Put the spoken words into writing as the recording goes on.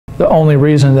The only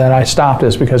reason that I stopped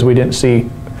is because we didn't see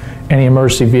any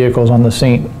emergency vehicles on the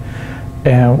scene.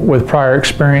 And with prior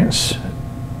experience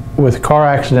with car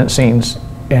accident scenes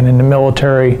and in the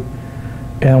military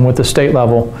and with the state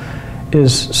level,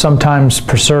 is sometimes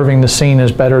preserving the scene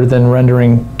is better than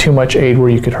rendering too much aid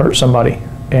where you could hurt somebody.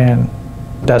 And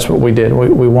that's what we did.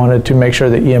 We wanted to make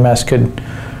sure that EMS could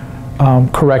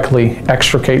correctly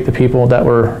extricate the people that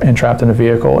were entrapped in the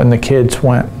vehicle, and the kids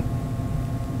went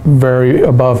very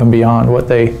above and beyond what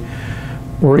they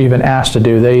were even asked to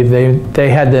do. They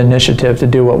had the initiative to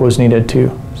do what was needed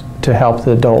to help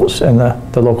the adults and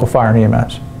the local fire and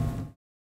EMS.